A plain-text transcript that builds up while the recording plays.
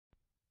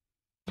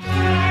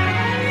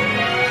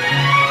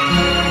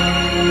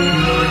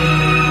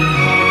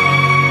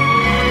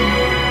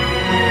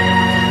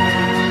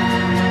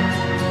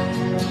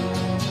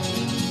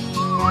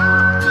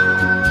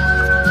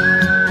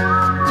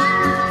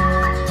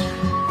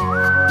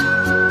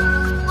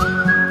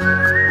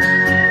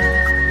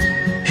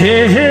हे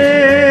हे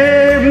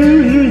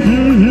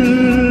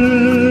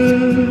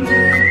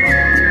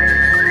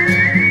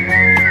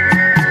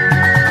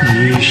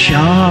ये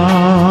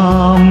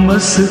शाम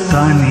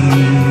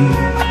मस्तानी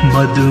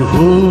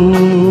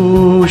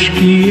मदहोश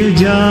किए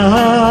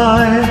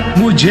जाए,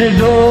 मुझे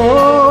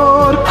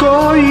डोर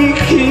कोई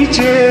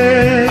खींचे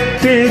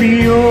तेरी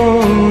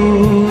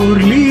ओर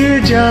लिए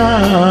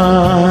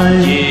जाए।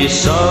 ये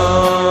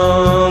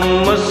शाम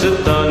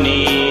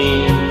मस्तानी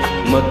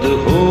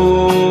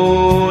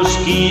मदहोश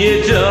किए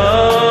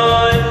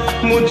जाए,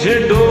 मुझे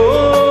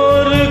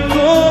डोर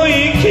कोई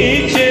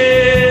खींचे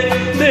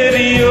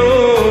तेरी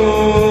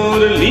ओर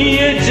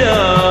लिए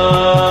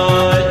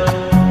जाए।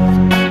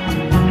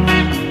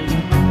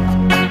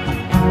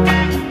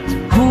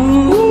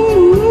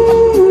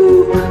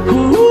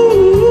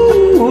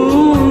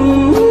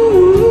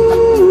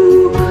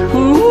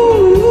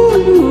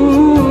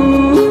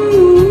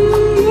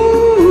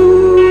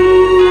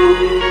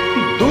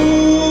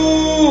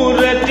 दूर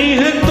रहती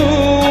है तू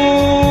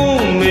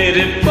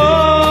मेरे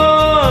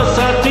पास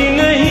आती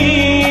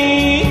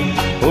नहीं,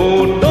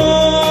 होठों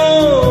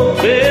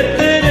पे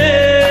तेरे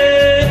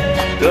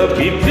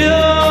कभी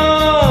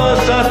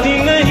प्यास आती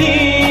नहीं।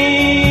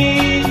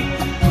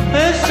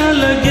 ऐसा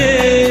लगे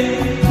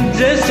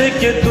जैसे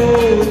कि तू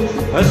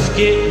हंस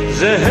के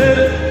जहर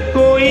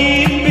कोई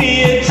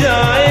पिए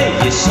जाए।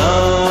 ये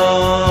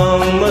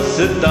शाम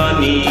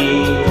मस्तानी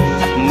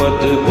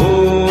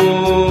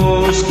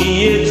मदहोश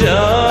किए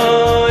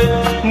जाए,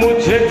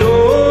 मुझे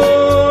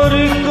डोर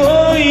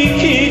कोई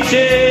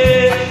खींचे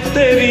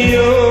तेरी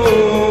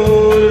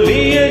ओर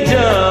लिए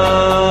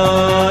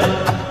जाए।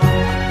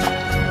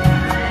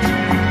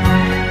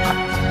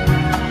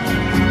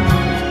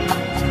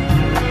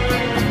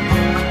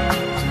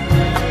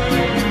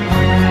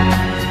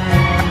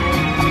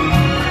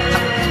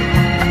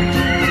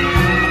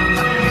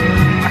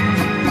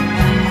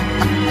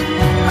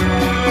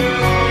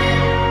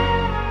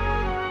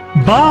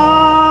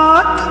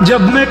 बात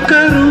जब मैं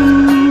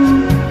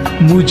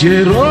करूं मुझे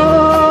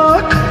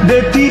रोक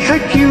देती है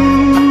क्यों,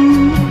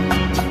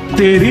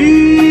 तेरी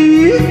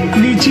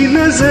नीची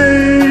नजर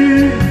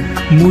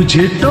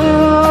मुझे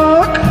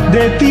टोक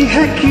देती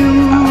है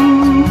क्यों।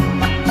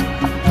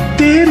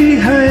 तेरी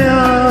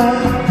हया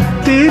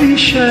तेरी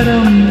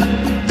शर्म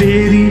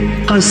तेरी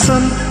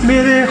कसम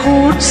मेरे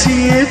होठ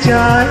सिए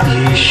जाए।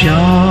 ये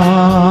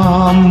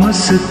शाम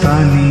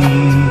मस्तानी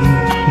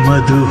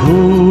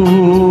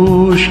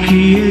मदहोश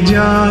किए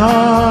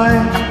जाए,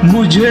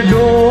 मुझे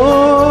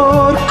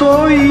डोर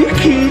कोई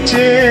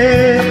खींचे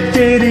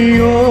तेरी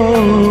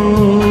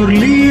ओर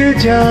लिए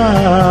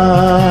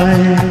जाए।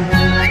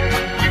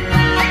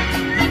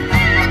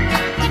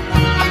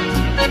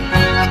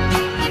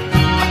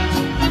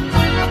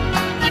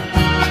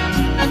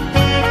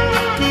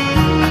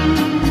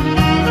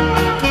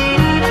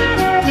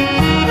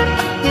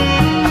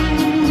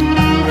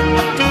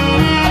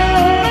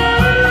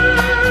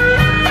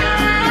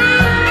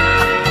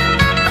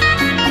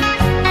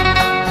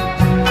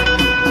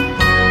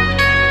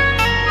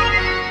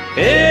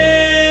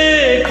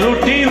 एक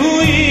टूटी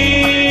हुई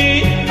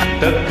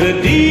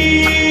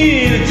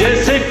तकदीर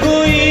जैसे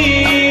कोई,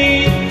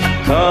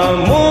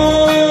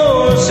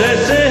 खामोश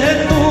ऐसे है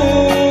तू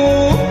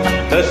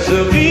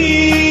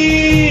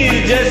तस्वीर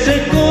जैसे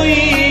कोई।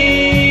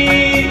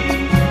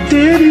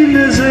 तेरी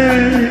नजर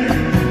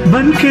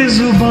बन के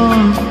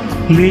जुबान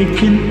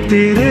लेकिन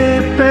तेरे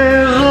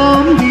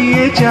पैगाम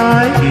दिए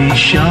जाए। ये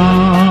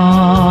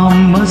शाम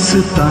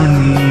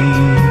मस्तानी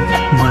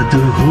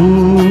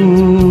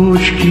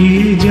मदहोश की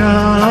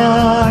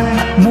जाए,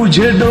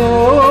 मुझे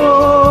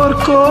डोर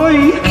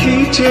कोई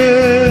खींचे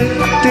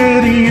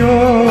तेरी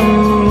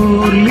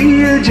ओर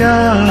लिए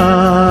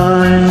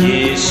जाए।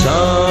 ये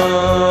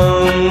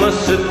शाम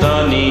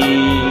मस्तानी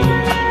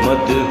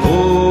मदहोश